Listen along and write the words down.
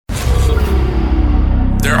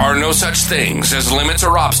There are no such things as limits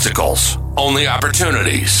or obstacles, only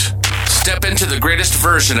opportunities. Step into the greatest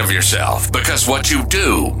version of yourself because what you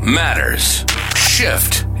do matters.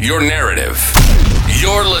 Shift your narrative.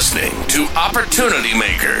 You're listening to Opportunity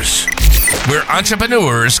Makers, where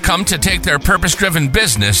entrepreneurs come to take their purpose-driven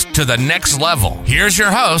business to the next level. Here's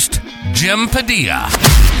your host, Jim Padilla.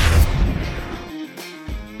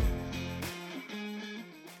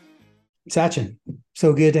 Sachin,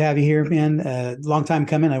 so good to have you here, man. Long time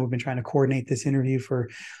coming. I've been trying to coordinate this interview for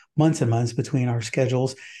months and months between our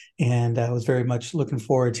schedules, and I was very much looking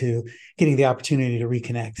forward to getting the opportunity to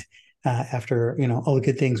reconnect after all the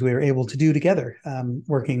good things we were able to do together,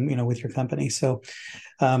 working with your company. So,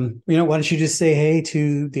 why don't you just say hey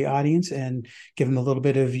to the audience and give them a little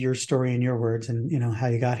bit of your story in your words, and how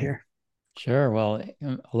you got here. Sure. Well,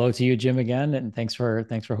 hello to you, Jim, again, and thanks for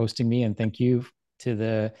hosting me, and thank you to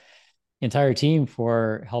the entire team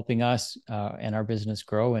for helping us and our business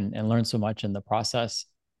grow and learn so much in the process.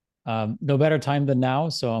 No better time than now.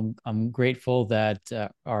 So I'm grateful that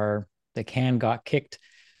the can got kicked,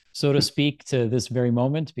 so to speak, to this very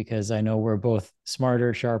moment, because I know we're both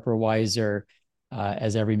smarter, sharper, wiser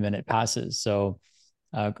as every minute passes. So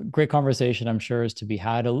great conversation, I'm sure, is to be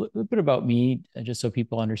had. A little bit about me, just so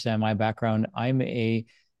people understand my background. I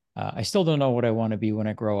still don't know what I want to be when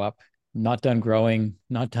I grow up. Not done growing,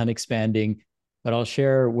 not done expanding, but I'll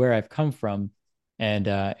share where I've come from and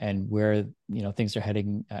where things are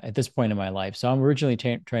heading at this point in my life. So I'm originally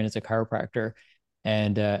trained as a chiropractor,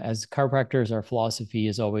 and as chiropractors, our philosophy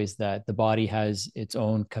is always that the body has its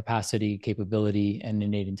own capacity, capability, and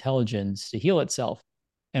innate intelligence to heal itself.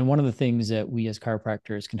 And one of the things that we as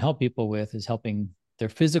chiropractors can help people with is helping their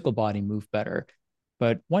physical body move better.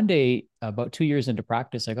 But one day, about 2 years into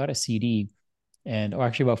practice, I got a CD. Or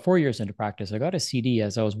actually about 4 years into practice, I got a CD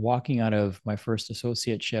as I was walking out of my first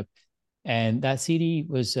associateship. And that CD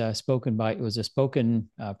was a spoken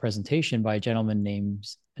presentation by a gentleman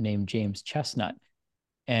named James Chestnut.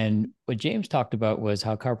 And what James talked about was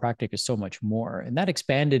how chiropractic is so much more. And that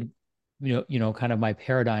expanded, kind of my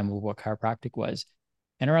paradigm of what chiropractic was.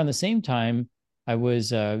 And around the same time, I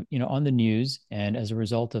was, on the news. And as a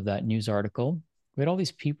result of that news article, we had all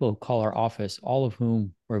these people call our office, all of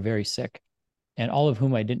whom were very sick, and all of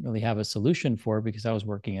whom I didn't really have a solution for because I was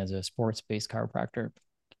working as a sports-based chiropractor.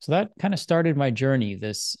 So that kind of started my journey,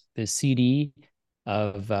 this CD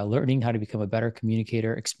of learning how to become a better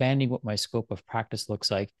communicator, expanding what my scope of practice looks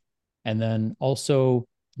like, and then also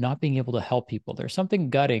not being able to help people. There's something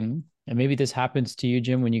gutting, and maybe this happens to you,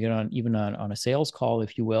 Jim, when you get on a sales call,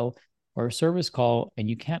 if you will, or a service call, and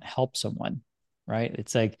you can't help someone, right?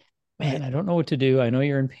 It's like, man, I don't know what to do. I know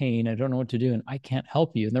you're in pain. I don't know what to do, and I can't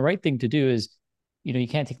help you. And the right thing to do is, you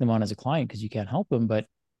can't take them on as a client because you can't help them. But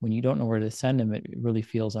when you don't know where to send them, it really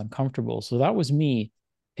feels uncomfortable. So that was me,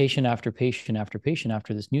 patient after patient after patient,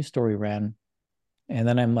 after this news story ran. And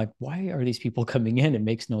then I'm like, why are these people coming in? It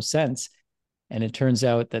makes no sense. And it turns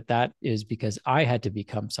out that is because I had to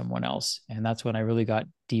become someone else. And that's when I really got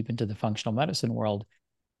deep into the functional medicine world.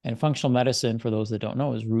 And functional medicine, for those that don't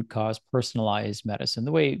know, is root cause personalized medicine,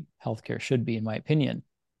 the way healthcare should be, in my opinion.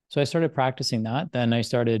 So I started practicing that. Then I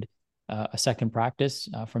started a second practice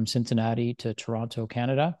from Cincinnati to Toronto,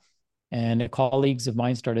 Canada. And colleagues of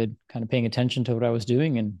mine started kind of paying attention to what I was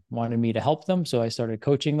doing and wanted me to help them. So I started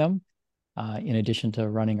coaching them in addition to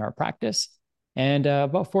running our practice. And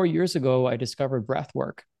about 4 years ago, I discovered breath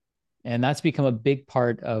work. And that's become a big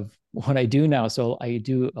part of what I do now. So I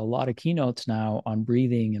do a lot of keynotes now on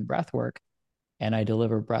breathing and breath work. And I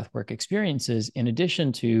deliver breath work experiences in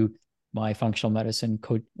addition to my functional medicine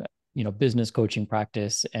business coaching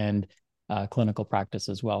practice and clinical practice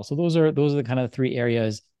as well. So those are the kind of three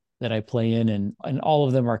areas that I play in, and all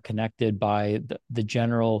of them are connected by the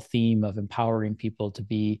general theme of empowering people to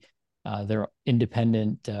be their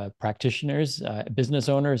independent practitioners, business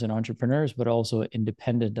owners and entrepreneurs, but also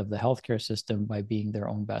independent of the healthcare system by being their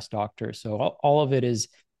own best doctors. So all of it is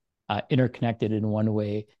interconnected in one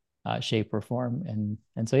way, shape, or form.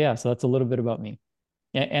 And so that's a little bit about me.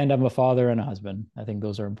 And I'm a father and a husband. I think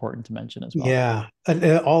those are important to mention as well. Yeah,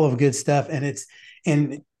 all of good stuff. I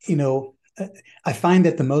find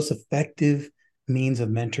that the most effective means of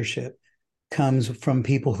mentorship comes from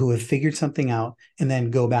people who have figured something out and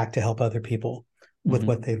then go back to help other people with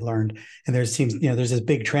what they've learned. And there's this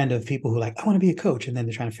big trend of people who are like, I want to be a coach, and then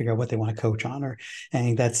they're trying to figure out what they want to coach on. Or I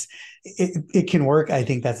think it can work. I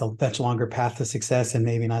think that's a much longer path to success and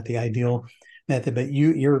maybe not the ideal method. But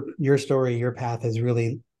your story, your path has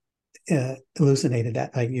really elucidated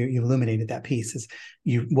that. Like you illuminated that piece. Is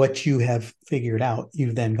what you have figured out,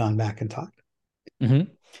 you've then gone back and taught.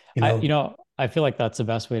 Mm-hmm. I feel like that's the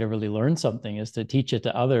best way to really learn something, is to teach it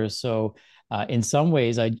to others. So in some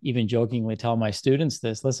ways, I even jokingly tell my students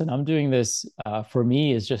this: listen, I'm doing this for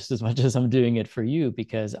me is just as much as I'm doing it for you,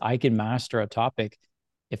 because I can master a topic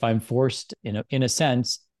if I'm forced, in a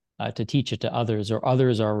sense, to teach it to others, or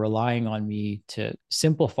others are relying on me to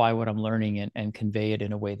simplify what I'm learning and convey it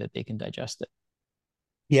in a way that they can digest it.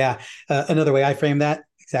 Yeah. Another way I frame that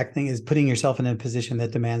exact thing is putting yourself in a position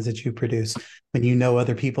that demands that you produce. When you know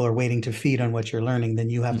other people are waiting to feed on what you're learning, then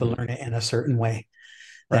you have to Mm-hmm. learn it in a certain way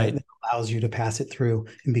that, Right. that allows you to pass it through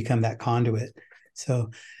and become that conduit.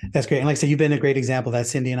 So that's great. And like I said, you've been a great example. That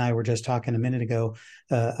Cindy and I were just talking a minute ago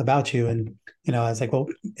about you. And, I was like, well,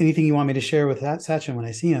 anything you want me to share with that Sachin when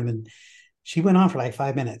I see him? And she went on for like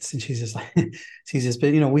 5 minutes, and she's just like, she's just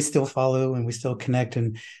been, we still follow and we still connect.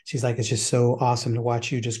 And she's like, it's just so awesome to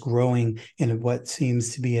watch you just growing in what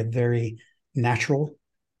seems to be a very natural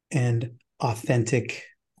and authentic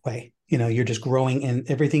way. You're just growing, and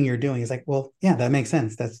everything you're doing is like, well, yeah, that makes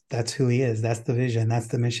sense. That's who he is. That's the vision. That's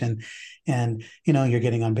the mission. And you're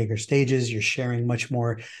getting on bigger stages. You're sharing much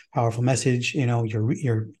more powerful message.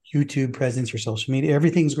 Your YouTube presence, your social media,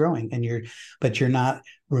 everything's growing, but you're not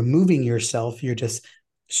removing yourself. You're just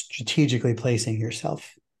strategically placing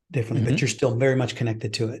yourself differently, but Mm-hmm. you're still very much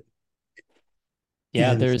connected to it.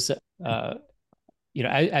 Yeah, And there's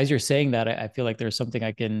as you're saying that, I feel like there's something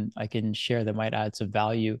I can share that might add some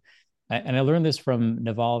value. And I learned this from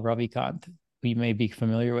Naval Ravikant, who you may be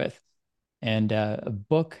familiar with. And a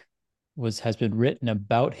book has been written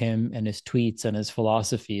about him and his tweets and his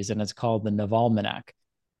philosophies, and it's called the Navalmanac.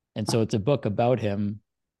 And so it's a book about him,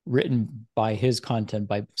 written by his content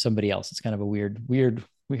by somebody else. It's kind of a weird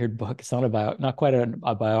book. It's not quite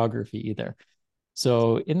a biography either.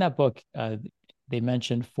 So in that book, they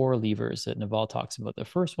mentioned four levers that Naval talks about. The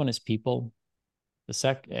first one is people.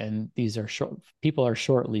 And these are short. People are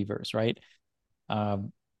short levers, right?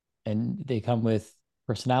 Um, and they come with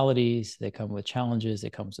personalities. They come with challenges.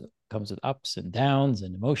 It comes with ups and downs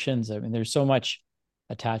and emotions. I mean, there's so much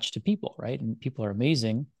attached to people, right? And people are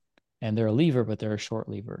amazing, and they're a lever, but they're a short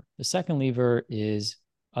lever. The second lever is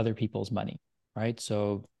other people's money, right?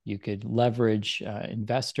 So you could leverage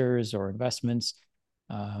investors or investments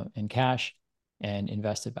in cash and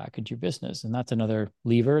invest it back into your business. And that's another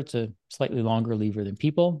lever. It's a slightly longer lever than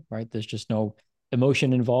people, right? There's just no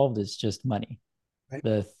emotion involved. It's just money. right,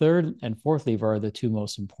 The third and fourth lever are the two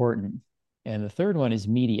most important. And the third one is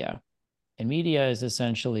media. And media is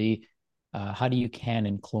essentially how do you can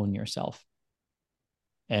and clone yourself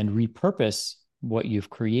and repurpose what you've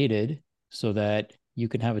created so that you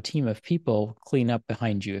can have a team of people clean up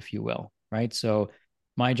behind you, if you will, right? So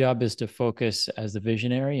my job is to focus as the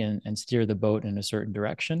visionary and steer the boat in a certain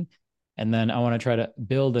direction. And then I want to try to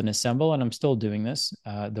build and assemble, and I'm still doing this,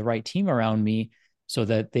 the right team around me so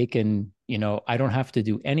that they can, I don't have to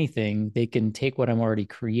do anything. They can take what I'm already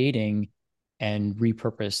creating and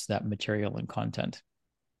repurpose that material and content.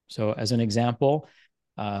 So as an example,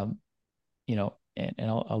 um, and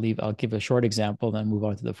I'll give a short example, then move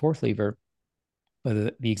on to the fourth lever.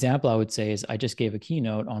 But the example I would say is I just gave a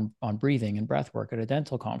keynote on breathing and breath work at a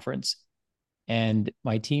dental conference. And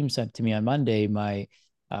my team sent to me on Monday, my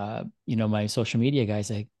social media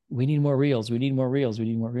guys, like, we need more reels. We need more reels. We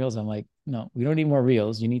need more reels. I'm like, no, we don't need more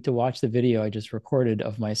reels. You need to watch the video I just recorded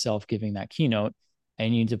of myself giving that keynote,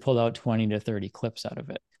 and you need to pull out 20 to 30 clips out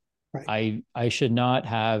of it. right, I should not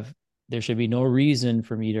have, there should be no reason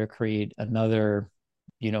for me to create another,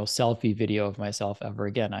 selfie video of myself ever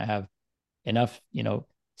again. I have enough,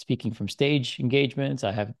 speaking from stage engagements.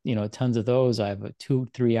 I have, tons of those. I have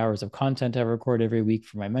 2-3 hours of content I record every week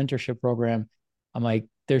for my mentorship program. I'm like,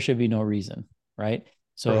 there should be no reason, right? correct.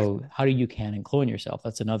 So how do you can and clone yourself?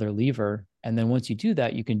 That's another lever. And then once you do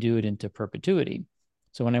that, you can do it into perpetuity.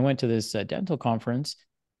 So when I went to this dental conference,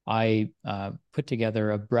 I put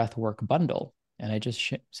together a breathwork bundle, and I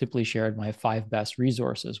just simply shared my 5 best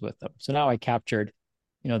resources with them. So now I captured,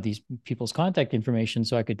 these people's contact information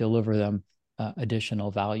so I could deliver them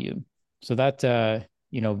additional value. So that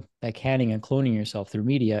canning and cloning yourself through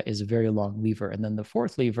media is a very long lever. And then the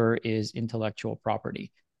fourth lever is intellectual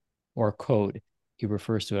property or code. He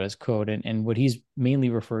refers to it as code. And what he's mainly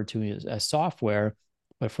referred to is as software.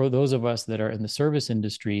 But for those of us that are in the service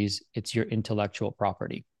industries, it's your intellectual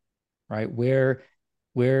property, right? What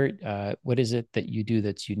is it that you do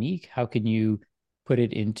that's unique? How can you put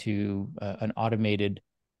it into an automated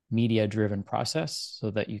media driven process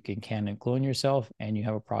so that you can and clone yourself, and you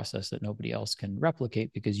have a process that nobody else can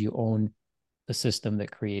replicate because you own the system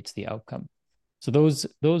that creates the outcome. So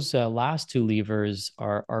those last two levers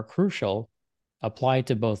are crucial apply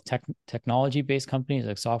to both technology-based companies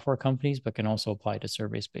like software companies, but can also apply to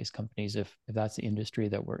service-based companies if that's the industry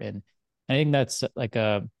that we're in. And I think that's like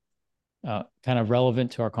a kind of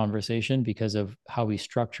relevant to our conversation because of how we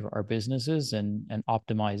structure our businesses and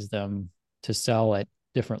optimize them to sell at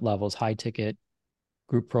different levels, high ticket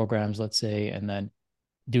group programs, let's say, and then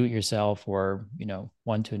do it yourself or,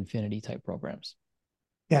 one to infinity type programs.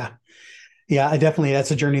 Yeah. Yeah, I definitely,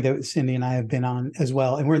 that's a journey that Cindy and I have been on as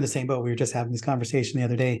well. And we're in the same boat. We were just having this conversation the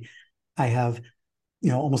other day. I have,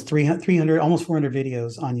 almost 300, almost 400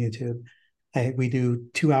 videos on YouTube. We do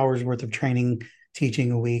 2 hours worth of training,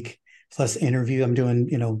 teaching a week, plus interview. I'm doing,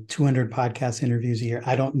 200 podcast interviews a year.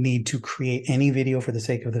 I don't need to create any video for the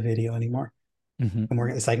sake of the video anymore.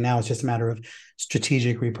 It's like now it's just a matter of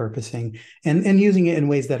strategic repurposing and using it in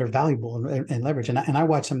ways that are valuable and leverage. And I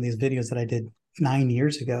watched some of these videos that I did 9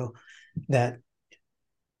 years ago that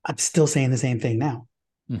I'm still saying the same thing now.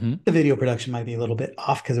 The video production might be a little bit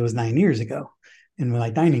off because it was 9 years ago in my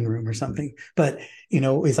dining room or something. But,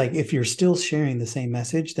 it's like if you're still sharing the same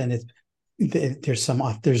message, then there's some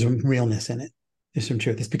realness in it. There's some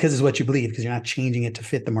truth. It's because it's what you believe, because you're not changing it to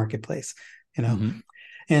fit the marketplace,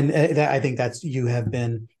 And I think you have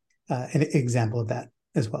been an example of that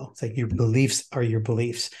as well. It's like your beliefs are your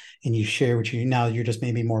beliefs, and you share what now you're just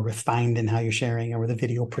maybe more refined in how you're sharing, or the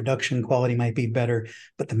video production quality might be better,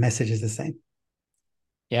 but the message is the same.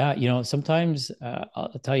 Yeah, sometimes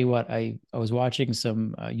I'll tell you what, I was watching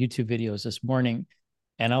some YouTube videos this morning,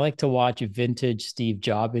 and I like to watch vintage Steve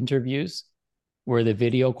Jobs interviews where the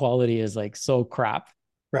video quality is like so crap.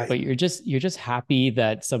 Right. But you're just happy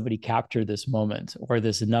that somebody captured this moment or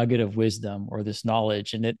this nugget of wisdom or this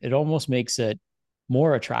knowledge. And it almost makes it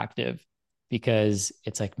more attractive because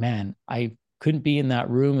it's like, man, I couldn't be in that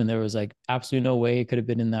room. And there was like absolutely no way it could have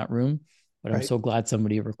been in that room. But I'm so glad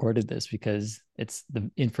somebody recorded this because the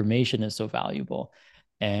information is so valuable.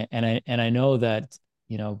 And I know that,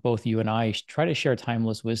 both you and I try to share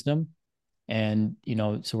timeless wisdom. And,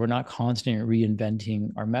 so we're not constantly reinventing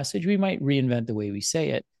our message. We might reinvent the way we say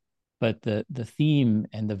it, but the theme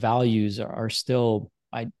and the values are still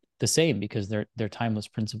the same because they're timeless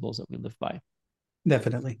principles that we live by.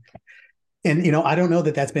 Definitely. And, I don't know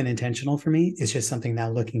that that's been intentional for me. It's just something now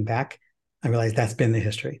looking back, I realize that's been the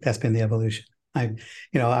history. That's been the evolution. I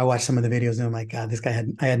watched some of the videos and I'm like, God,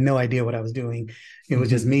 I had no idea what I was doing. It was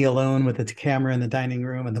just me alone with the camera in the dining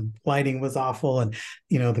room, and the lighting was awful. And,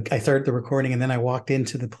 I started the recording, and then I walked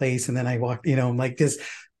into the place, and then I walked, I'm like this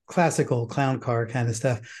classical clown car kind of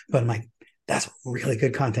stuff. But I'm like, that's really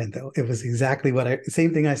good content though. It was exactly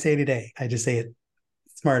same thing I say today. I just say it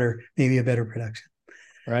smarter, maybe a better production.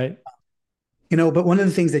 Right. But one of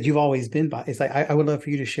the things that you've always been by is like, I would love for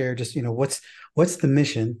you to share just, what's the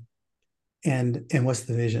mission and what's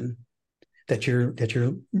the vision that you're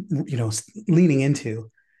leaning into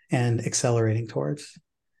and accelerating towards?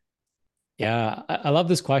 Yeah, I love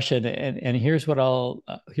this question, and here's what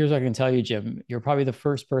I can tell you, Jim. You're probably the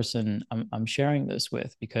first person I'm sharing this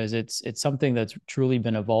with because it's something that's truly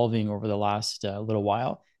been evolving over the last little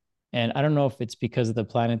while, and I don't know if it's because of the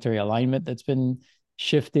planetary alignment that's been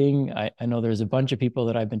shifting. I know there's a bunch of people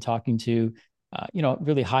that I've been talking to,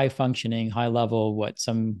 really high functioning, high level, what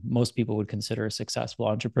most people would consider successful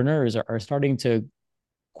entrepreneurs are starting to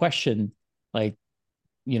question, like,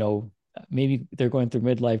 maybe they're going through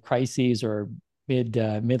midlife crises or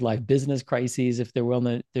midlife business crises. If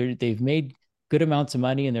they've made good amounts of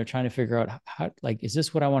money and they're trying to figure out how, like, is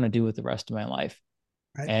this what I want to do with the rest of my life?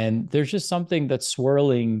 Right. And there's just something that's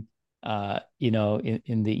swirling,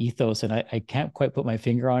 in the ethos, and I can't quite put my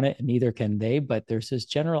finger on it, and neither can they. But there's this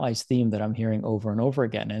generalized theme that I'm hearing over and over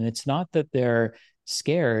again, and it's not that they're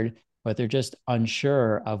scared, but they're just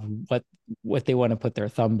unsure of what they want to put their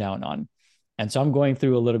thumb down on. And so I'm going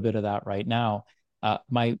through a little bit of that right now.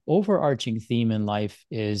 My overarching theme in life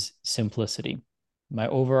is simplicity. My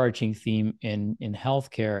overarching theme in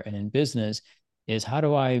healthcare and in business is how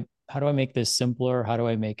do I make this simpler? How do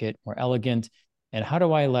I make it more elegant? And how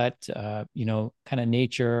do I let kind of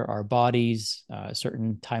nature, our bodies,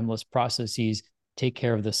 certain timeless processes take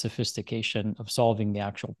care of the sophistication of solving the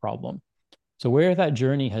actual problem? So where that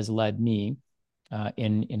journey has led me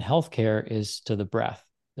in healthcare is to the breath.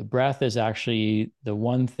 The breath is actually the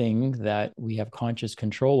one thing that we have conscious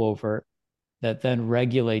control over that then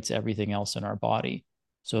regulates everything else in our body.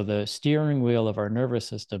 So the steering wheel of our nervous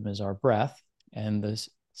system is our breath, and the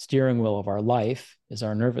steering wheel of our life is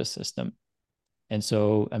our nervous system. And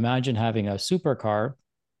so imagine having a supercar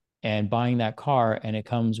and buying that car and it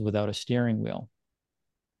comes without a steering wheel,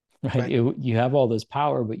 right? You have all this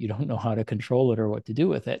power, but you don't know how to control it or what to do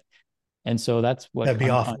with it. And so that's what That'd be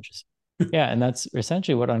awful. Yeah, and that's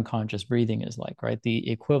essentially what unconscious breathing is like, right?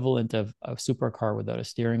 The equivalent of a supercar without a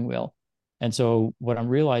steering wheel. And so what I'm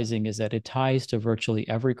realizing is that it ties to virtually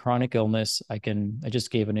every chronic illness. I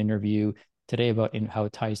just gave an interview today about how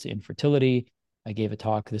it ties to infertility. I gave a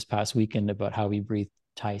talk this past weekend about how we breathe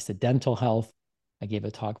ties to dental health. I gave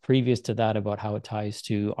a talk previous to that about how it ties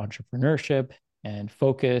to entrepreneurship and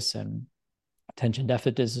focus and attention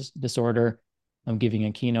deficit disorder. I'm giving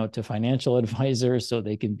a keynote to financial advisors so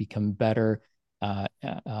they can become better, and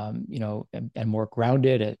more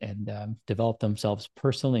grounded and develop themselves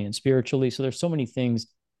personally and spiritually. So there's so many things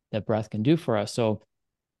that breath can do for us. So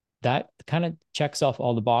that kind of checks off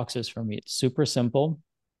all the boxes for me. It's super simple.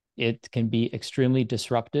 It can be extremely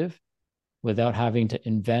disruptive without having to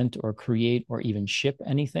invent or create or even ship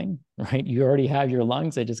anything, right? You already have your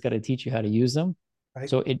lungs. I just got to teach you how to use them. Right.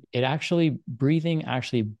 So it actually breathing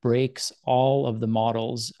actually breaks all of the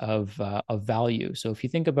models of value. So if you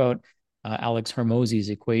think about Alex Hormozy's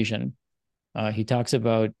equation, he talks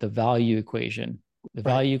about the value equation. The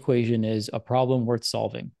Right. value equation is a problem worth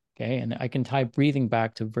solving. Okay, and I can tie breathing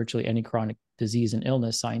back to virtually any chronic disease and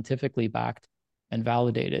illness, scientifically backed and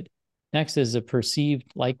validated. Next is a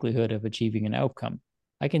perceived likelihood of achieving an outcome.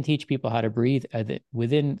 I can teach people how to breathe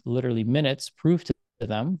within literally minutes, prove to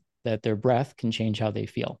them that their breath can change how they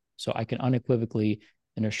feel. So I can unequivocally,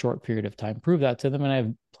 in a short period of time, prove that to them. And I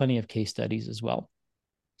have plenty of case studies as well.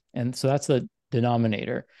 And so that's the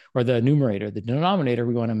denominator or the numerator. The denominator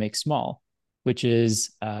we want to make small, which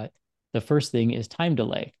is the first thing is time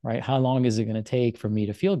delay, right? How long is it going to take for me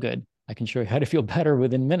to feel good? I can show you how to feel better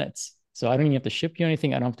within minutes. So I don't even have to ship you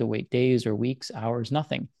anything. I don't have to wait days or weeks, hours,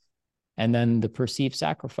 nothing. And then the perceived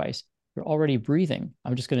sacrifice. You're already breathing.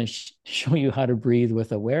 I'm just going to show you how to breathe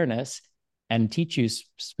with awareness and teach you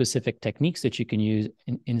specific techniques that you can use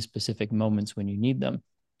in specific moments when you need them.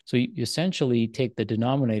 So you essentially take the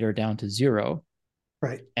denominator down to zero,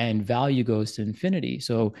 right? And value goes to infinity.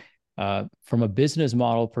 So from a business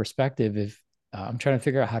model perspective, if I'm trying to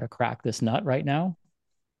figure out how to crack this nut right now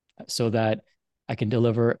so that I can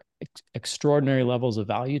deliver extraordinary levels of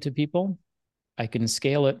value to people, I can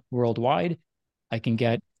scale it worldwide. I can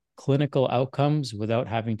get clinical outcomes without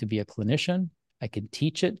having to be a clinician. I can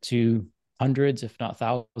teach it to hundreds, if not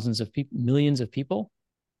thousands of people, millions of people.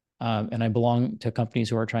 And I belong to companies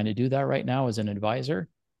who are trying to do that right now as an advisor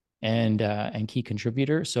and key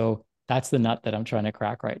contributor. So that's the nut that I'm trying to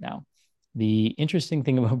crack right now. The interesting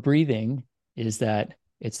thing about breathing is that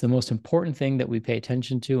it's the most important thing that we pay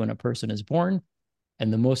attention to when a person is born,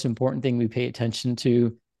 and the most important thing we pay attention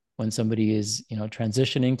to when somebody is,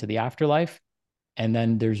 transitioning to the afterlife. And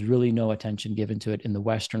then there's really no attention given to it in the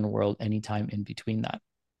Western world anytime in between that.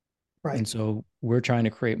 Right. And so we're trying to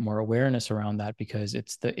create more awareness around that because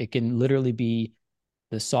it can literally be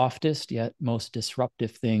the softest yet most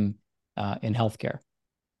disruptive thing in healthcare.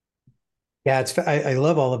 Yeah, I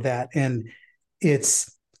love all of that, and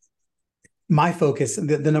it's my focus.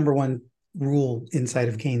 The number one rule inside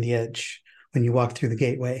of Gain the Edge when you walk through the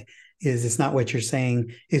gateway is it's not what you're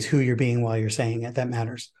saying, is who you're being while you're saying it that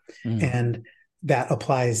matters. And that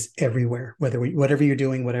applies everywhere, whatever you're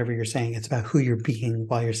doing, whatever you're saying. It's about who you're being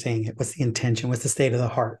while you're saying it. What's the intention? What's the state of the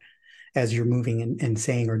heart as you're moving and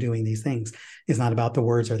saying or doing these things? It's not about the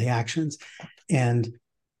words or the actions. And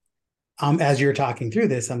as you're talking through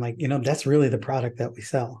this, I'm like, that's really the product that we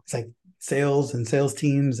sell. It's like sales and sales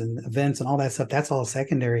teams and events and all that stuff. That's all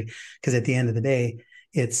secondary, because at the end of the day,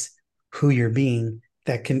 it's who you're being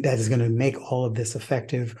that is going to make all of this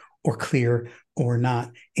effective or clear or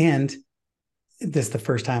not. And this is the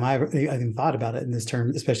first time I even thought about it in this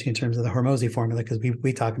term, especially in terms of the Hormozy formula, because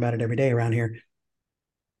we talk about it every day around here.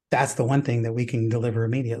 That's the one thing that we can deliver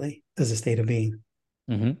immediately as a state of being.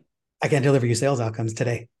 Mm-hmm. I can't deliver you sales outcomes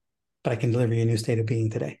today, but I can deliver you a new state of being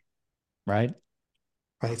today. Right.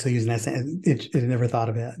 Right. So using that, it never thought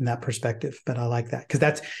of it in that perspective, but I like that because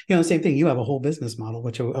that's, the same thing. You have a whole business model,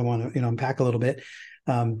 which I want to, unpack a little bit.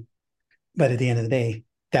 But at the end of the day,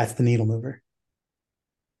 that's the needle mover.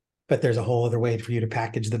 But there's a whole other way for you to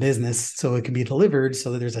package the business so it can be delivered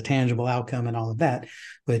so that there's a tangible outcome and all of that,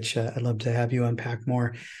 which I'd love to have you unpack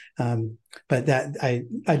more. But that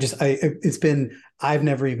I've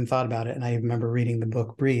never even thought about it. And I remember reading the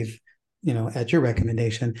book Breathe, at your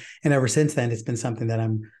recommendation. And ever since then, it's been something that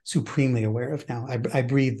I'm supremely aware of now. I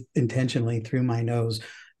breathe intentionally through my nose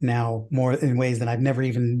now more in ways that I've never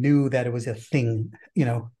even knew that it was a thing,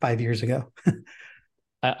 5 years ago.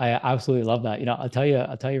 I absolutely love that. I'll tell you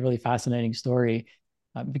a really fascinating story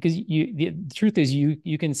because the truth is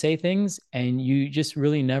you can say things and you just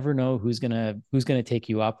really never know who's gonna take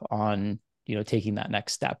you up on, taking that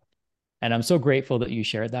next step. And I'm so grateful that you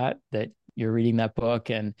shared that you're reading that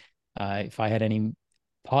book. And If I had any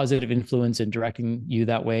positive influence in directing you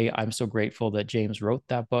that way, I'm so grateful that James wrote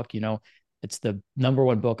that book. It's the number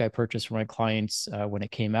one book I purchased for my clients when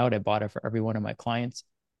it came out. I bought it for every one of my clients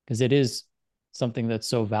because it is something that's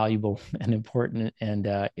so valuable and important, and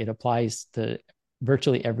it applies to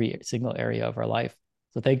virtually every single area of our life.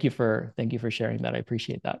 So thank you for sharing that. I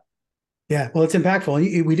appreciate that. Yeah, well, it's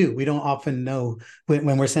impactful. We do. We don't often know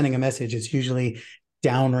when we're sending a message. It's usually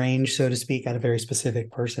downrange, so to speak, at a very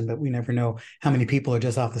specific person, but we never know how many people are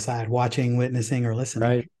just off the side watching, witnessing, or listening.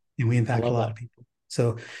 Right. And we I impact a love lot that. of people.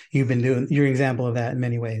 So you've been doing your example of that in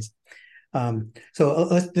many ways.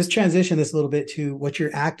 Let's transition this a little bit to what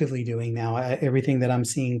you're actively doing now. Everything that I'm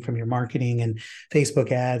seeing from your marketing and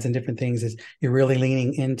Facebook ads and different things is you're really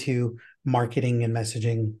leaning into marketing and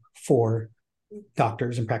messaging for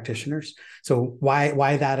doctors and practitioners. So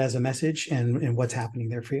why that as a message, and what's happening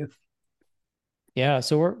there for you? Yeah.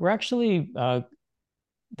 So we're actually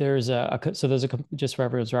there's a just for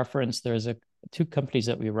everyone's reference, there's a two companies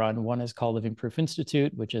that we run. One is called Living Proof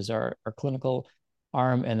Institute, which is our clinical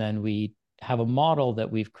arm, and then we have a model that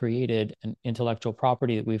we've created, an intellectual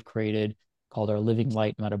property that we've created called our Living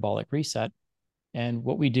Light Metabolic Reset. And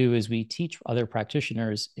what we do is we teach other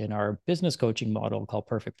practitioners in our business coaching model called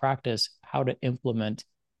Perfect Practice how to implement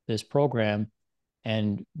this program.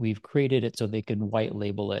 And we've created it so they can white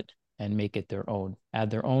label it and make it their own, add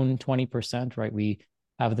their own 20%, right? We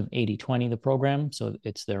have them 80/20 the program, so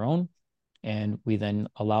it's their own. And we then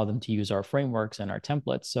allow them to use our frameworks and our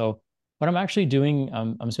templates. So what I'm actually doing,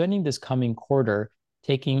 I'm spending this coming quarter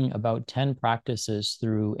taking about 10 practices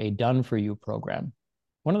through a done for you program.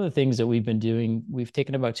 One of the things that we've been doing, we've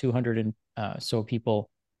taken about 200 and so people,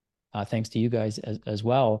 thanks to you guys as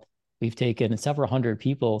well. We've taken several hundred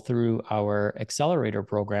people through our accelerator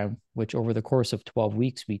program, which over the course of 12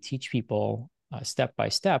 weeks, we teach people step by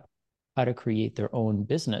step how to create their own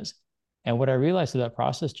business. And what I realized through that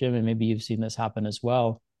process, Jim, and maybe you've seen this happen as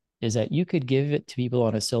well, is that you could give it to people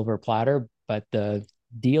on a silver platter, but the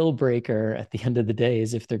deal breaker at the end of the day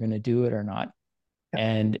is if they're going to do it or not.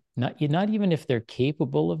 And not even if they're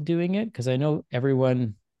capable of doing it, because I know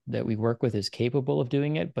everyone that we work with is capable of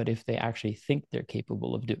doing it, but if they actually think they're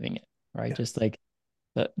capable of doing it, right? Yeah. Just like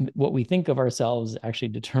what we think of ourselves actually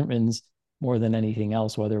determines more than anything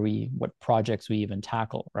else what projects we even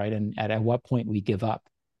tackle, right? And at what point we give up.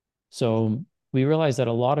 So we realize that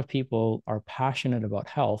a lot of people are passionate about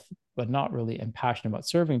health, but not really and passionate about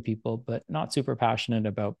serving people, but not super passionate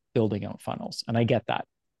about building out funnels. And I get that.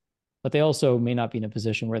 But they also may not be in a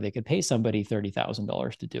position where they could pay somebody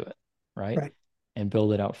 $30,000 to do it, right? Right. And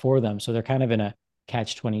build it out for them. So they're kind of in a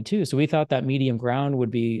catch 22. So we thought that medium ground would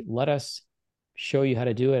be, let us show you how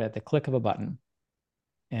to do it at the click of a button.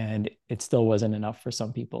 And it still wasn't enough for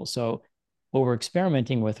some people. So what we're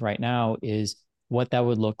experimenting with right now is what that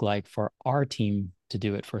would look like for our team to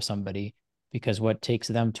do it for somebody, because what takes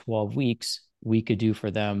them 12 weeks, we could do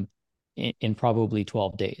for them in probably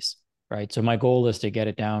 12 days, right? So my goal is to get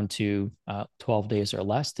it down to 12 days or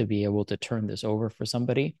less to be able to turn this over for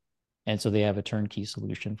somebody. And so they have a turnkey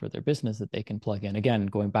solution for their business that they can plug in. Again,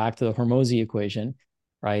 going back to the Hormozy equation,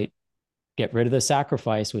 right? Get rid of the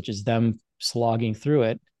sacrifice, which is them slogging through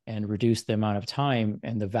it, and reduce the amount of time,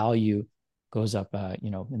 and the value goes up,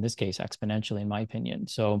 in this case, exponentially, in my opinion.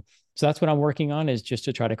 So that's what I'm working on, is just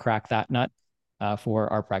to try to crack that nut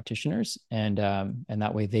for our practitioners. And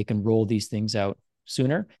that way they can roll these things out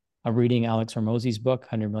sooner. I'm reading Alex Hormozy's book,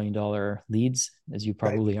 $100 Million Leads, as you Right.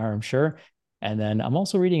 probably are, I'm sure. And then I'm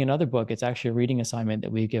also reading another book. It's actually a reading assignment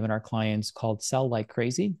that we've given our clients called Sell Like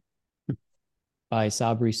Crazy by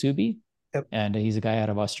Sabri Subi. Yep. And he's a guy out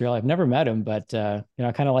of Australia. I've never met him, but I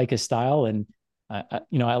kind of like his style, and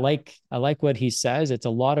I like what he says. It's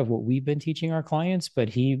a lot of what we've been teaching our clients, but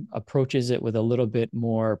he approaches it with a little bit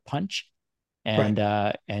more punch, Right.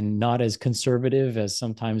 and not as conservative as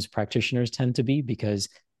sometimes practitioners tend to be, because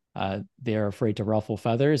they're afraid to ruffle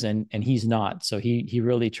feathers, and he's not. So he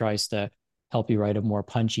really tries to help you write a more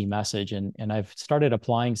punchy message, and I've started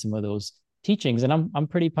applying some of those teachings, and I'm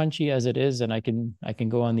pretty punchy as it is, and I can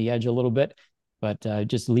go on the edge a little bit, but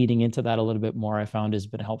just leading into that a little bit more, I found has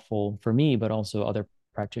been helpful for me, but also other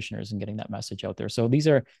practitioners, and getting that message out there. So these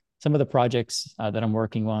are some of the projects that I'm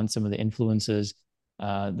working on, some of the influences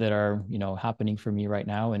that are happening for me right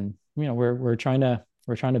now, and we're trying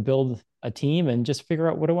to build a team and just figure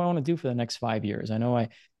out what do I want to do for the next 5 years. I know I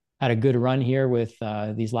had a good run here with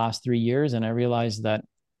these last 3 years, and I realized that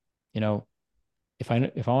if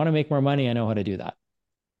I want to make more money, I know how to do that.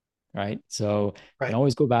 Right. So I can Right.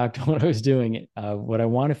 always go back to what I was doing. What I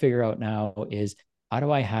want to figure out now is, how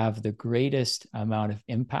do I have the greatest amount of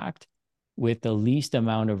impact with the least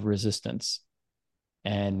amount of resistance?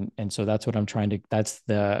 And so that's what I'm trying to, that's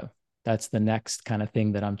the next kind of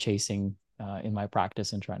thing that I'm chasing in my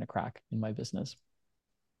practice and trying to crack in my business.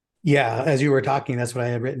 Yeah, as you were talking, that's what I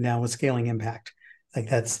had written down was scaling impact. Like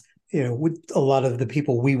that's, with a lot of the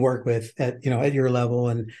people we work with at, at your level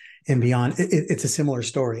and beyond, it's a similar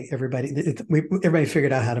story. Everybody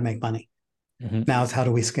figured out how to make money. Mm-hmm. Now it's how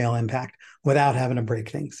do we scale impact without having to break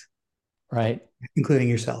things, Right. including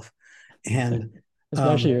yourself. And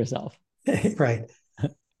Especially yourself. right.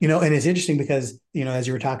 And it's interesting because, as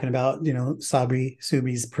you were talking about,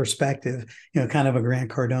 Subi's perspective, kind of a Grant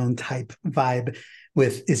Cardone type vibe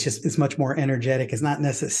it's much more energetic. It's not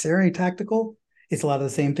necessarily tactical. It's a lot of the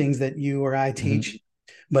same things that you or I teach,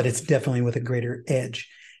 but it's definitely with a greater edge.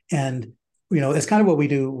 And, it's kind of what we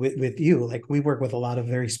do with you. Like we work with a lot of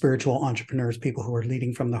very spiritual entrepreneurs, people who are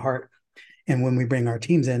leading from the heart. And when we bring our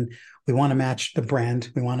teams in, we want to match the brand,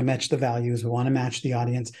 we want to match the values, we want to match the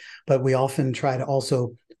audience, but we often try to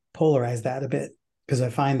also polarize that a bit because I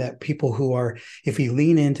find that if you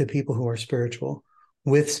lean into people who are spiritual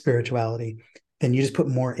with spirituality, then you just put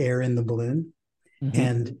more air in the balloon. Mm-hmm.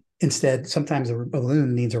 And instead, sometimes a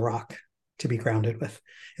balloon needs a rock to be grounded with.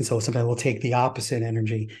 And so sometimes we'll take the opposite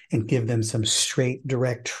energy and give them some straight,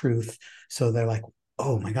 direct truth. So they're like,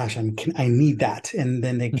 oh my gosh, I need that. And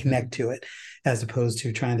then they connect to it as opposed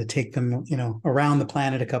to trying to take them, around the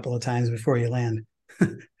planet a couple of times before you land.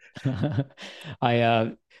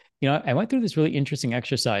 I went through this really interesting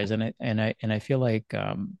exercise and I feel like,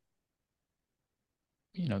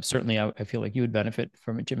 certainly I feel like you would benefit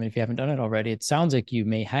from it, Jim. If you haven't done it already, it sounds like you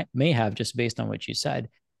may have just based on what you said.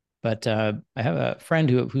 But I have a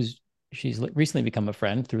friend she's recently become a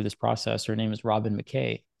friend through this process. Her name is Robin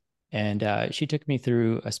McKay. And she took me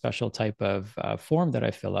through a special type of form that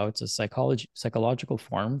I fill out. It's a psychological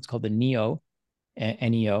form. It's called the NEO,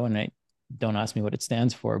 NEO. And don't ask me what it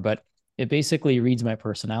stands for, but it basically reads my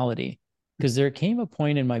personality. Because there came a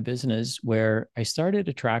point in my business where I started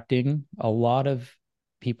attracting a lot of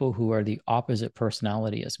people who are the opposite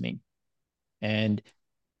personality as me. And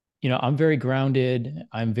I'm very grounded.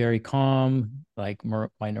 I'm very calm. Like my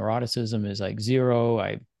neuroticism is like zero.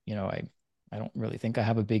 I don't really think I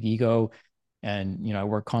have a big ego, and I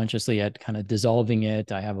work consciously at kind of dissolving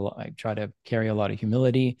it. I try to carry a lot of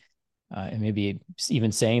humility, and maybe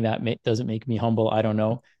even saying that doesn't make me humble. I don't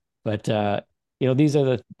know, but these are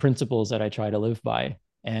the principles that I try to live by,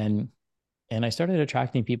 and I started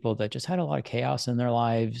attracting people that just had a lot of chaos in their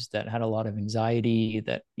lives, that had a lot of anxiety,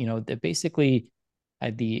 that basically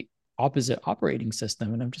had the opposite operating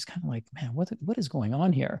system. And I'm just kind of like, man, what is going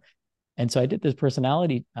on here? And so I did this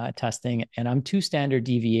personality testing, and I'm 2 standard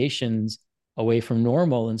deviations away from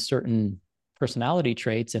normal in certain personality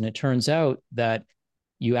traits. And it turns out that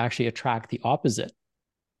you actually attract the opposite.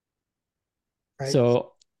 Right.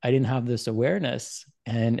 So I didn't have this awareness,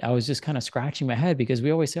 and I was just kind of scratching my head because we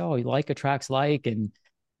always say, oh, like attracts like, and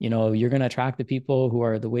you're going to attract the people who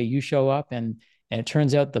are the way you show up. And it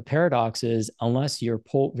turns out the paradox is, unless you're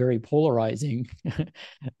very polarizing,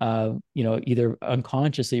 either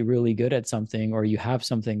unconsciously really good at something, or you have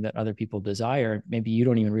something that other people desire, maybe you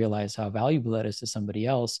don't even realize how valuable that is to somebody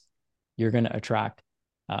else, you're going to attract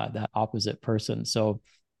that opposite person. So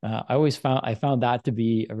I found that to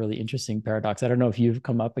be a really interesting paradox. I don't know if you've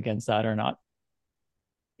come up against that or not.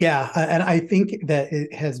 Yeah. And I think that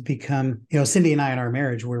it has become, Cindy and I in our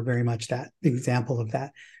marriage, we're very much that example of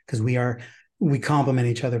that, because we complement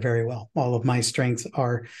each other very well. All of my strengths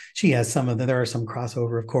she has there are some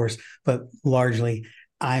crossover, of course, but largely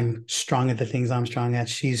I'm strong at the things I'm strong at.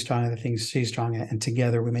 She's strong at the things she's strong at. And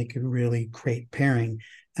together we make a really great pairing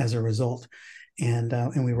as a result. And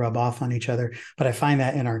we rub off on each other. But I find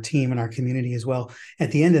that in our team and our community as well.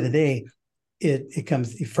 At the end of the day, it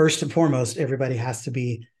comes first and foremost, everybody has to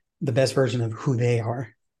be the best version of who they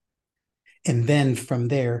are. And then from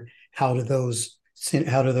there, how do those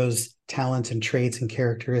talents and traits and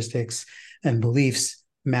characteristics and beliefs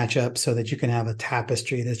match up so that you can have a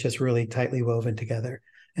tapestry that's just really tightly woven together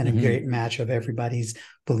and a great match of everybody's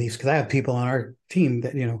beliefs? Because I have people on our team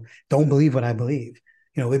that, don't believe what I believe.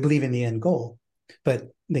 They believe in the end goal,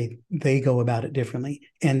 but they go about it differently.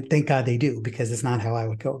 And thank God they do, because it's not how I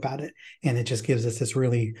would go about it. And it just gives us this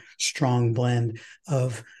really strong blend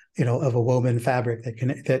of a woven fabric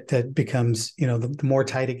that becomes, the more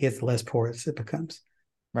tight it gets, the less porous it becomes.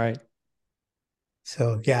 Right.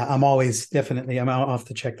 So yeah, I'm off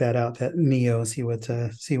to check that out, that NEO, see what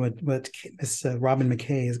Miss Robin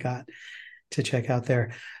McKay has got to check out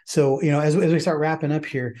there. So, as we start wrapping up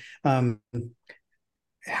here, how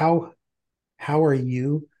are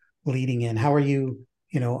you leading in? How are you,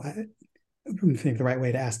 think the right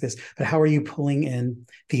way to ask this, but how are you pulling in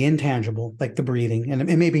the intangible, like the breathing? And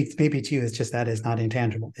maybe to you, it's just that is not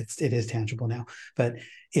intangible. It is tangible now, but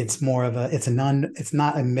it's more of it's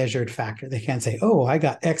not a measured factor. They can't say, oh, I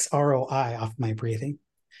got X ROI off my breathing,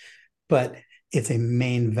 but it's a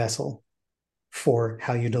main vessel for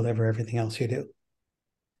how you deliver everything else you do.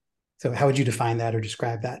 So how would you define that or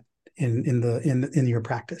describe that in your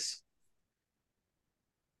practice?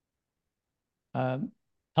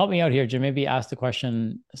 Help me out here, Jim. Maybe ask the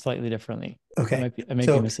question slightly differently. Okay. I might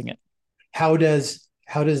be missing it. How does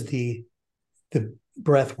the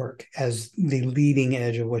breath work as the leading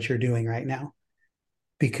edge of what you're doing right now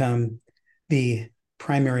become the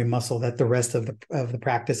primary muscle that the rest of the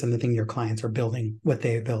practice and the thing your clients are building, what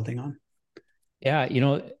they're building on? Yeah,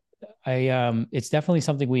 it's definitely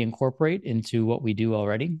something we incorporate into what we do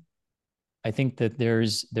already. I think that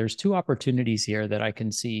there's two opportunities here that I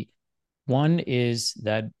can see. One is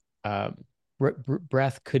that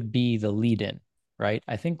breath could be the lead-in, right?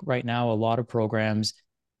 I think right now a lot of programs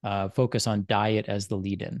focus on diet as the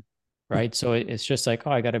lead-in, right? So it's just like,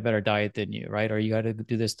 oh, I got a better diet than you, right? Or you got to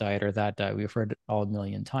do this diet or that diet. We've heard it all a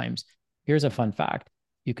million times. Here's a fun fact.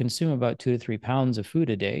 You consume about 2 to 3 pounds of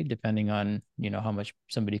food a day, depending on, how much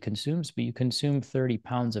somebody consumes, but you consume 30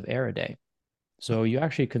 pounds of air a day. So you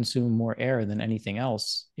actually consume more air than anything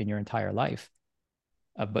else in your entire life.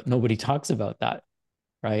 But nobody talks about that,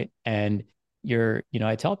 right? And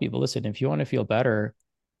I tell people, listen, if you want to feel better,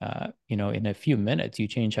 in a few minutes, you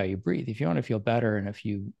change how you breathe. If you want to feel better in a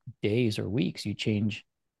few days or weeks, you change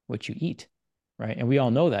what you eat, right? And we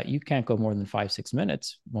all know that you can't go more than 5-6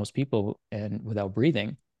 minutes, most people, and without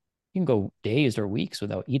breathing. You can go days or weeks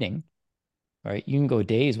without eating, right? You can go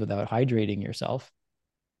days without hydrating yourself.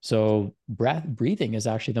 So breathing is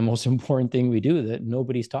actually the most important thing we do that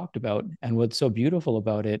nobody's talked about. And what's so beautiful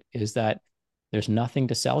about it is that there's nothing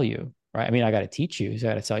to sell you, right? I mean, I got to teach you, so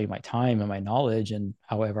I got to sell you my time and my knowledge and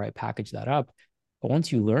however I package that up. But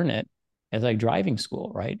once you learn it, it's like driving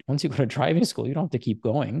school, right? Once you go to driving school, you don't have to keep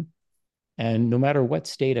going. And no matter what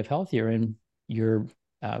state of health you're in, your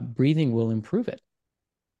breathing will improve it,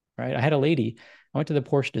 right? I had a lady, I went to the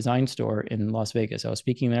Porsche design store in Las Vegas. I was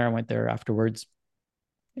speaking there. I went there afterwards.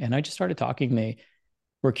 And I just started talking. They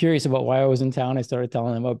were curious about why I was in town. I started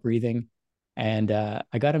telling them about breathing. And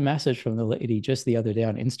I got a message from the lady just the other day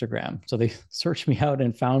on Instagram. So they searched me out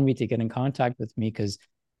and found me to get in contact with me because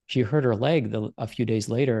she hurt her leg a few days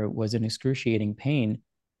later, was in excruciating pain.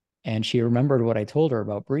 And she remembered what I told her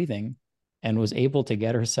about breathing and was able to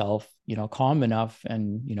get herself, calm enough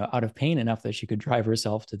and, out of pain enough that she could drive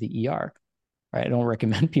herself to the ER. Right. I don't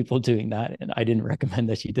recommend people doing that. And I didn't recommend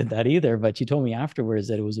that she did that either. But she told me afterwards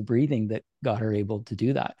that it was a breathing that got her able to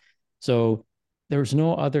do that. So there was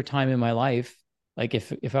no other time in my life, like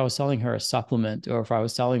if I was selling her a supplement or if I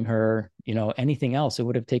was selling her, anything else, it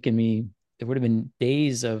would have been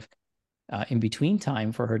days of in between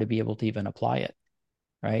time for her to be able to even apply it.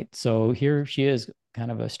 Right. So here she is, kind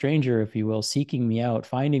of a stranger, if you will, seeking me out,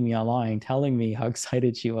 finding me online, telling me how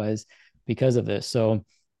excited she was because of this. So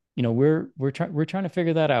we're trying to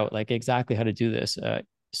figure that out, like exactly how to do this.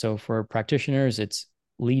 So for practitioners, it's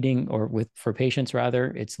leading, for patients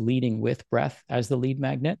rather, it's leading with breath as the lead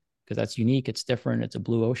magnet, because that's unique, it's different, it's a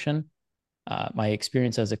blue ocean. My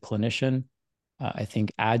experience as a clinician, I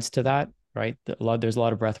think adds to that, right? There's a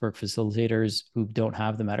lot of breathwork facilitators who don't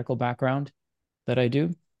have the medical background that I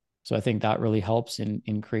do. So I think that really helps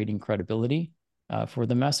in creating credibility for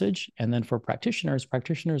the message. And then for practitioners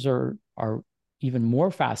are even more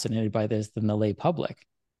fascinated by this than the lay public,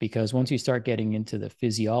 because once you start getting into the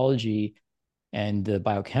physiology and the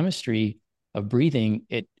biochemistry of breathing,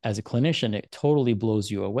 it, as a clinician, it totally blows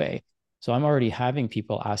you away. So I'm already having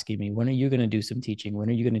people asking me, when are you going to do some teaching? When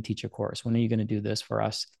are you going to teach a course? When are you going to do this for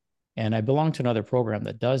us? And I belong to another program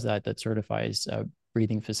that does that certifies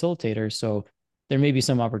breathing facilitators. So there may be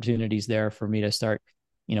some opportunities there for me to start,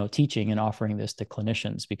 teaching and offering this to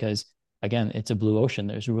clinicians, because again, it's a blue ocean.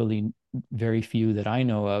 There's really very few that I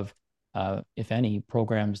know of, if any,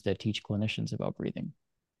 programs that teach clinicians about breathing.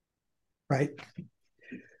 Right.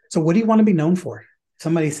 So what do you want to be known for?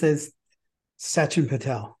 Somebody says Sachin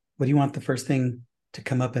Patel. What do you want the first thing to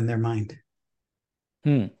come up in their mind?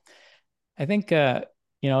 I think,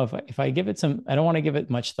 if I give it some, I don't want to give it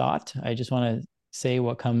much thought. I just want to say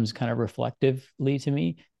what comes kind of reflectively to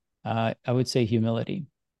me. I would say humility.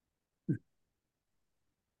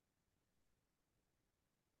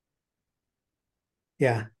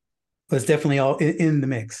 Yeah, but it's definitely all in the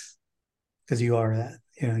mix, because you are that.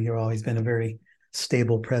 You've always been a very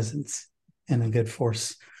stable presence and a good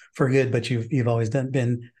force for good, but you've always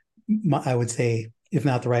been, I would say, if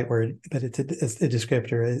not the right word, but it's a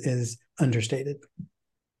descriptor, is understated.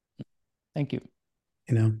 Thank you.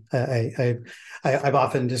 You know, I've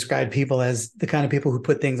often described people as the kind of people who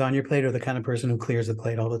put things on your plate, or the kind of person who clears the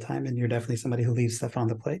plate all the time. And you're definitely somebody who leaves stuff on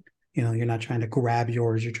the plate. You know, you're not trying to grab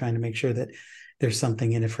yours. You're trying to make sure that there's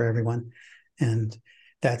something in it for everyone. And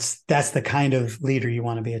that's the kind of leader you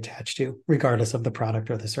want to be attached to, regardless of the product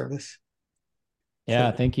or the service.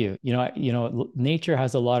 Yeah, So, thank you. Nature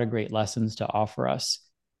has a lot of great lessons to offer us.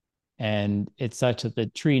 And it's such that the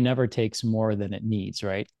tree never takes more than it needs,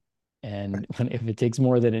 right? And if it takes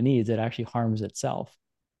more than it needs, it actually harms itself. right.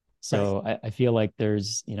 So I feel like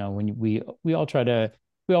there's, when we all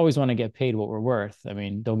we always want to get paid what we're worth. I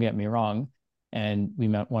mean, don't get me wrong. And we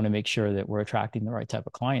want to make sure that we're attracting the right type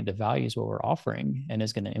of client that values what we're offering and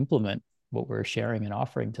is going to implement what we're sharing and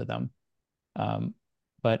offering to them.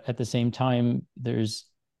 But at the same time, there's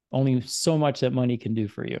only so much that money can do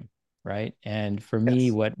for you, right? And for me,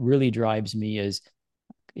 Yes. what really drives me is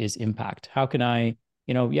impact. How can I,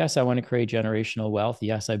 yes, I want to create generational wealth.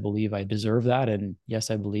 Yes, I believe I deserve that. And yes,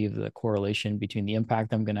 I believe the correlation between the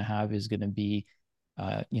impact I'm going to have is going to be,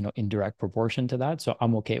 in direct proportion to that. So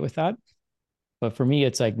I'm okay with that. But for me,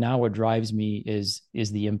 it's like now what drives me is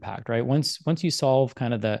the impact, right? Once you solve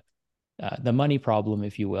kind of the money problem,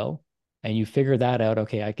 if you will, and you figure that out,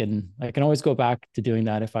 okay, I can always go back to doing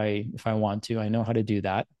that if I want to. I know how to do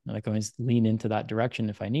that, and I can always lean into that direction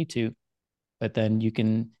if I need to. But then you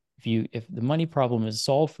can, if the money problem is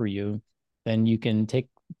solved for you, then you can take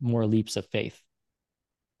more leaps of faith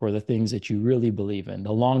for the things that you really believe in,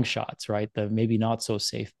 the long shots, right? The maybe not so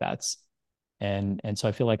safe bets. And so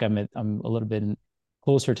I feel like I'm a little bit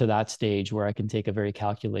closer to that stage where I can take a very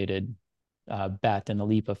calculated bet and a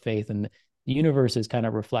leap of faith, and the universe is kind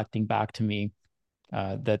of reflecting back to me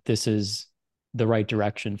that this is the right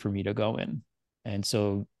direction for me to go in. And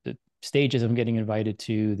so the stages I'm getting invited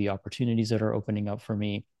to, the opportunities that are opening up for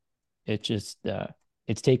me, it just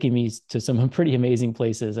it's taking me to some pretty amazing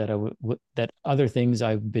places that other things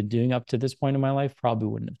I've been doing up to this point in my life probably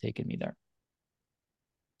wouldn't have taken me there.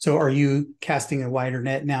 So are you casting a wider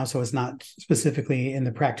net now, so it's not specifically in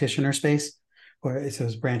the practitioner space, or so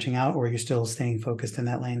it's branching out, or are you still staying focused in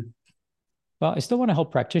that lane? Well, I still want to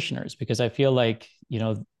help practitioners because I feel like,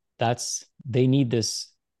 they need this,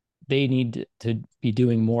 they need to be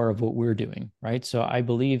doing more of what we're doing, right? So I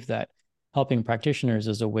believe that helping practitioners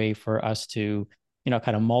is a way for us to,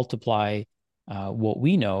 kind of multiply what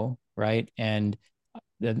we know, right? And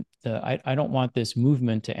I don't want this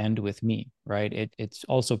movement to end with me, right? It's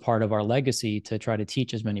also part of our legacy to try to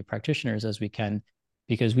teach as many practitioners as we can,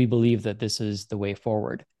 because we believe that this is the way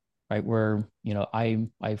forward, right? Where,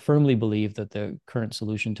 I firmly believe that the current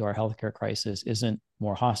solution to our healthcare crisis isn't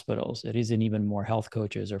more hospitals. It isn't even more health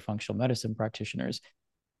coaches or functional medicine practitioners.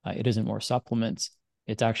 It isn't more supplements.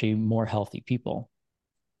 It's actually more healthy people.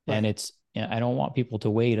 And Right. I don't want people to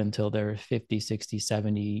wait until they're 50, 60,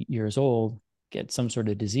 70 years old, get some sort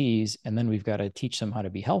of disease, and then we've got to teach them how to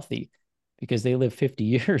be healthy because they live 50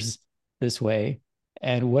 years this way.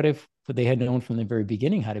 And what if they had known from the very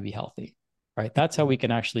beginning how to be healthy, right? That's how we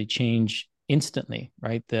can actually change instantly,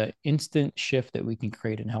 right? The instant shift that we can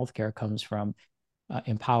create in healthcare comes from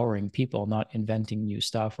empowering people, not inventing new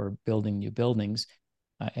stuff or building new buildings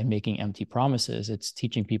and making empty promises. It's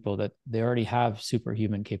teaching people that they already have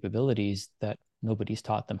superhuman capabilities that nobody's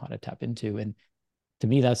taught them how to tap into. And to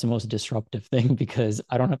me, that's the most disruptive thing because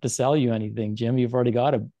I don't have to sell you anything, Jim. You've already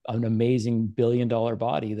got an amazing billion-dollar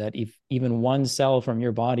body that if even one cell from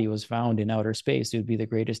your body was found in outer space, it would be the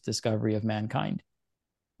greatest discovery of mankind.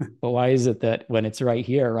 But why is it that when it's right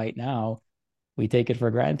here, right now, we take it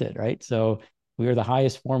for granted, right? So we are the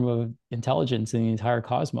highest form of intelligence in the entire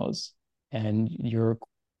cosmos. And you're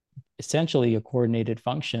essentially a coordinated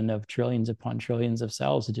function of trillions upon trillions of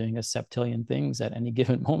cells doing a septillion things at any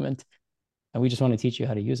given moment. And we just want to teach you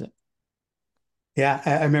how to use it. Yeah,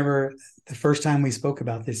 I remember the first time we spoke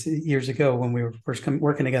about this years ago when we were first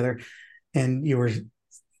working together, and your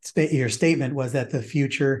statement was that the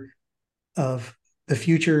future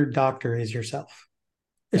doctor is yourself.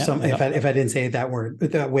 Or Yeah. some, if I didn't say it that word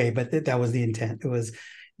that way, but that was the intent. It was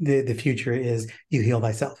the future is you heal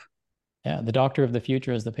thyself. Yeah. The doctor of the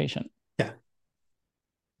future is the patient. Yeah.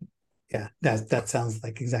 Yeah, that sounds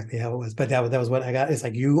like exactly how it was. But that was what I got. It's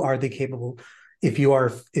like you are the capable. If you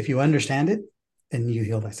understand it, then you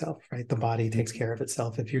heal thyself, right? The body takes care of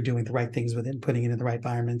itself if you're doing the right things within, putting it in the right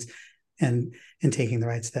environments, and taking the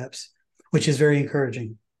right steps, which is very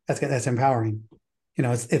encouraging. That's empowering.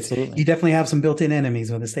 It's you Absolutely. definitely have some built-in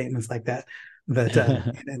enemies with the statements like that, but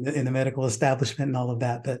in the medical establishment and all of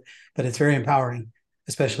that. But it's very empowering.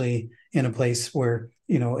 especially in a place where,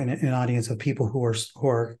 in an audience of people who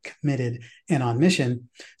are committed and on mission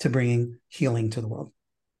to bringing healing to the world.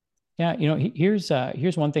 Yeah,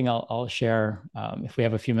 here's one thing I'll share if we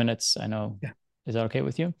have a few minutes. I know. Yeah. Is that okay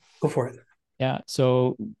with you? Go for it. Yeah.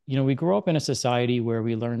 So, we grew up in a society where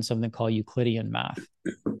we learned something called Euclidean math.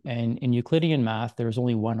 And in Euclidean math, there's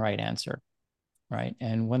only one right answer, right?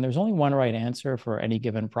 And when there's only one right answer for any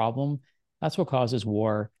given problem, that's what causes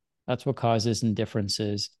war. That's what causes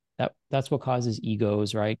indifferences. That's what causes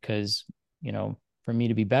egos, right? Because, for me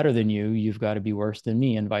to be better than you, you've got to be worse than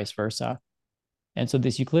me and vice versa. And so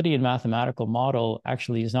this Euclidean mathematical model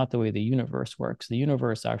actually is not the way the universe works. The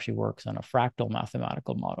universe actually works on a fractal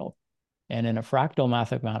mathematical model. And in a fractal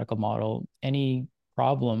mathematical model, any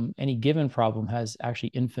problem, any given problem has actually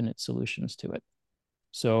infinite solutions to it.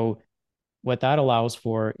 So what that allows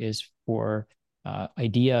for is for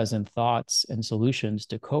ideas and thoughts and solutions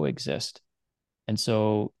to coexist. And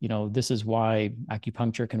so, this is why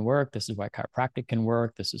acupuncture can work. This is why chiropractic can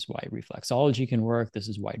work. This is why reflexology can work. This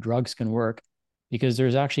is why drugs can work, because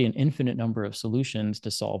there's actually an infinite number of solutions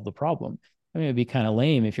to solve the problem. I mean, it'd be kind of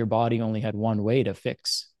lame if your body only had one way to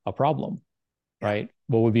fix a problem, right?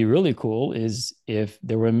 What would be really cool is if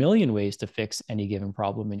there were a million ways to fix any given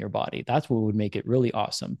problem in your body. That's what would make it really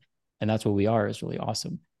awesome. And that's what we are, is really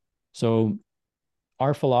awesome. So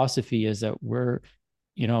our philosophy is that we're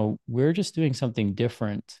just doing something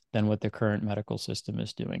different than what the current medical system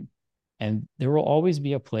is doing. And there will always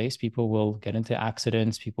be a place. People will get into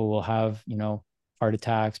accidents. People will have, heart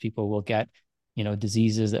attacks. People will get,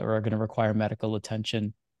 diseases that are going to require medical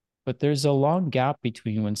attention. But there's a long gap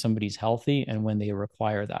between when somebody's healthy and when they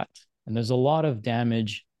require that. And there's a lot of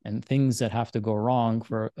damage and things that have to go wrong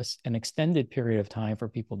for an extended period of time for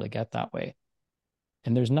people to get that way.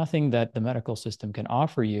 And there's nothing that the medical system can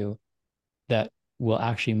offer you that will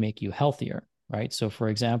actually make you healthier, right? So for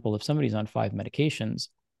example, if somebody's on 5 medications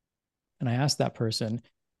and I ask that person,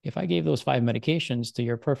 if I gave those 5 medications to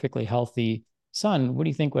your perfectly healthy son, what do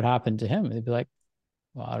you think would happen to him? And they'd be like,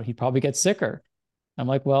 well, he'd probably get sicker. I'm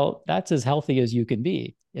like, well, that's as healthy as you can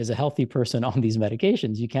be. As a healthy person on these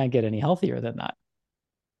medications, you can't get any healthier than that.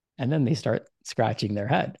 And then they start scratching their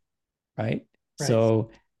head, right? So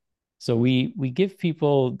we give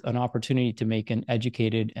people an opportunity to make an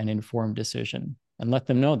educated and informed decision and let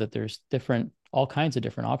them know that there's all kinds of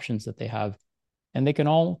different options that they have, and they can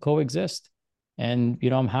all coexist. And,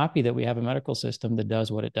 I'm happy that we have a medical system that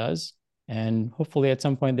does what it does. And hopefully at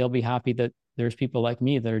some point they'll be happy that there's people like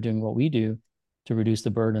me that are doing what we do to reduce the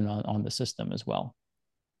burden on the system as well.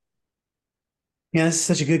 Yeah, this is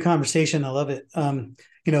such a good conversation. I love it. I'll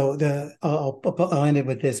end it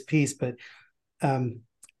with this piece, but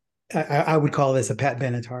I would call this a Pat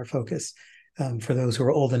Benatar focus. For those who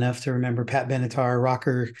are old enough to remember Pat Benatar,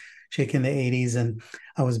 rocker chick in the 80s, and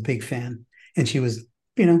I was a big fan. And she was,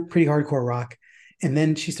 pretty hardcore rock. And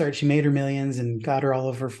then she made her millions and got her all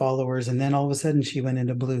of her followers. And then all of a sudden she went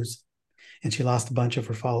into blues and she lost a bunch of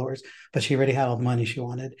her followers, but she already had all the money she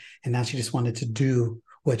wanted. And now she just wanted to do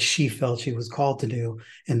what she felt she was called to do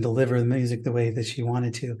and deliver the music the way that she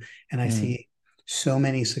wanted to. And I see so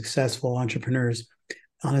many successful entrepreneurs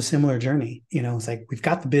on a similar journey. It's like, we've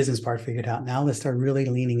got the business part figured out. Now let's start really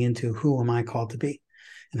leaning into who am I called to be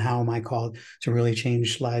and how am I called to really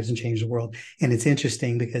change lives and change the world. And it's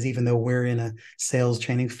interesting because even though we're in a sales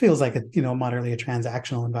training, feels like moderately a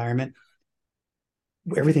transactional environment,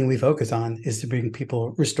 everything we focus on is to bring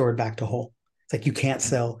people restored back to whole. It's like, you can't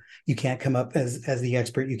sell, you can't come up as the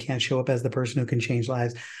expert, you can't show up as the person who can change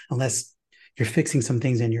lives unless you're fixing some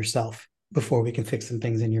things in yourself before we can fix some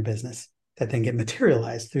things in your business that then get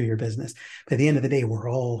materialized through your business. But at the end of the day, we're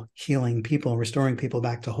all healing people, restoring people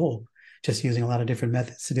back to whole, just using a lot of different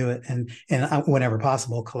methods to do it. And whenever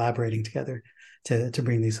possible, collaborating together to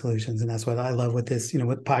bring these solutions. And that's what I love with this,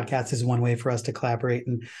 with podcasts is one way for us to collaborate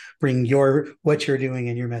and bring what you're doing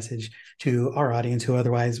and your message to our audience who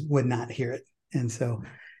otherwise would not hear it. And so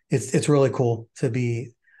it's really cool to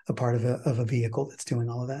be a part of a vehicle that's doing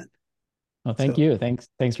all of that. Well, thank you.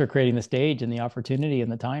 Thanks for creating the stage and the opportunity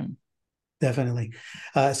and the time. Definitely.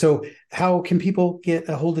 So how can people get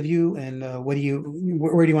a hold of you, and where do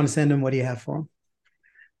you want to send them? What do you have for them?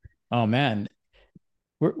 Oh man,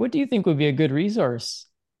 what do you think would be a good resource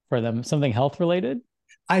for them? Something health related?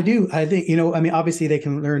 I do. I think, obviously they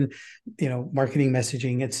can learn, marketing,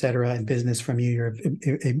 messaging, et cetera, and business from you. You're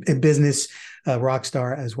a business rock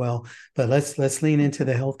star as well. But let's lean into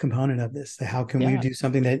the health component of this. How can we do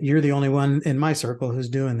something that you're the only one in my circle who's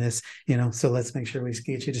doing this, so let's make sure we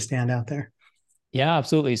get you to stand out there. Yeah,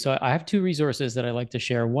 absolutely. So I have 2 resources that I like to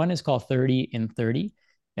share. One is called 30 in 30,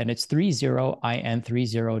 and it's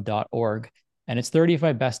 30in30.org. And it's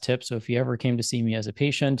 35 best tips. So if you ever came to see me as a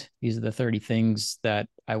patient, these are the 30 things that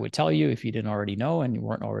I would tell you if you didn't already know and you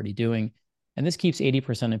weren't already doing. And this keeps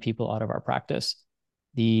 80% of people out of our practice.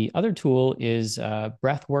 The other tool is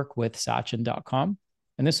breathworkwithsachin.com.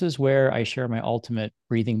 And this is where I share my ultimate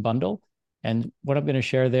breathing bundle. And what I'm going to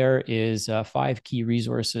share there is 5 key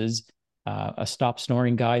resources, a stop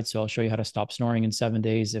snoring guide. So I'll show you how to stop snoring in 7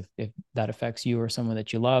 days if that affects you or someone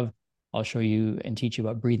that you love. I'll show you and teach you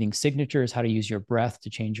about breathing signatures, how to use your breath to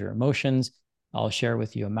change your emotions. I'll share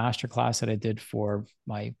with you a masterclass that I did for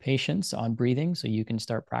my patients on breathing, so you can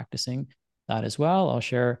start practicing that as well. I'll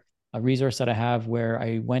share a resource that I have where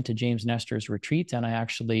I went to James Nestor's retreat and I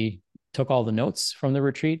actually took all the notes from the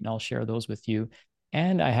retreat, and I'll share those with you.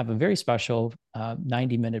 And I have a very special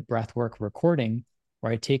 90-minute breathwork recording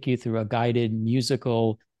where I take you through a guided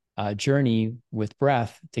musical journey with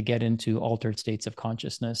breath to get into altered states of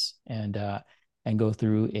consciousness and go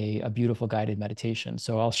through a beautiful guided meditation.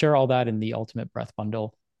 So I'll share all that in the Ultimate Breath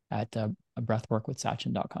Bundle at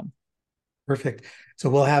breathworkwithsachin.com. Perfect.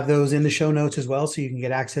 So we'll have those in the show notes as well, so you can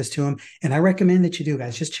get access to them. And I recommend that you do,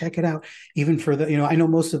 guys. Just check it out. Even for the, I know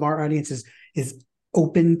most of our audience is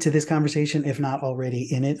open to this conversation, if not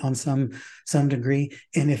already in it on some degree.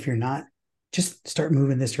 And if you're not, just start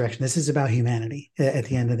moving this direction. This is about humanity. At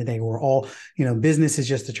the end of the day, we're all, business is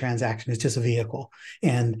just a transaction. It's just a vehicle.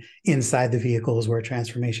 And inside the vehicle is where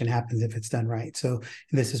transformation happens if it's done right. So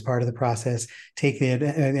this is part of the process.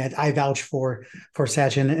 I vouch for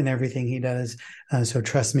Sachin and everything he does. So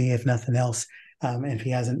trust me, if nothing else, if he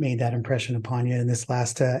hasn't made that impression upon you in this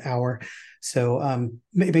last hour. So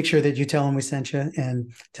make sure that you tell him we sent you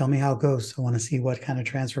and tell me how it goes. I want to see what kind of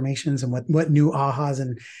transformations and what new ahas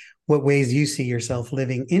and what ways you see yourself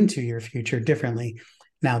living into your future differently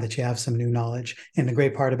now that you have some new knowledge. And the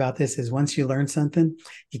great part about this is once you learn something,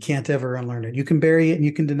 you can't ever unlearn it. You can bury it and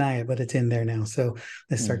you can deny it, but it's in there now. So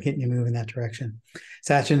let's start getting you moving that direction.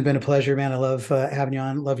 Sachin, it's been a pleasure, man. I love having you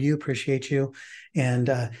on. Love you. Appreciate you. And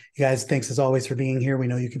you guys, thanks as always for being here. We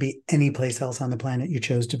know you could be any place else on the planet. You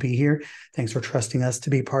chose to be here. Thanks for trusting us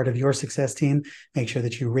to be part of your success team. Make sure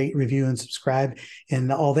that you rate, review, and subscribe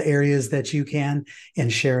in all the areas that you can,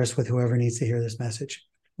 and share us with whoever needs to hear this message.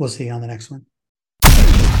 We'll see you on the next one.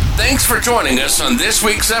 Thanks for joining us on this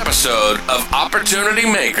week's episode of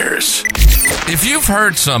Opportunity Makers. If you've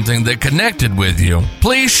heard something that connected with you,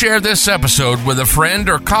 please share this episode with a friend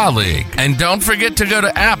or colleague. And don't forget to go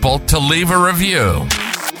to Apple to leave a review.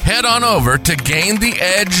 Head on over to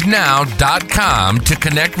GainTheEdgeNow.com to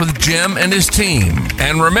connect with Jim and his team.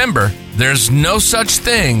 And remember, there's no such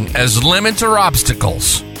thing as limits or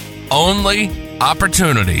obstacles, only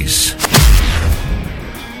opportunities.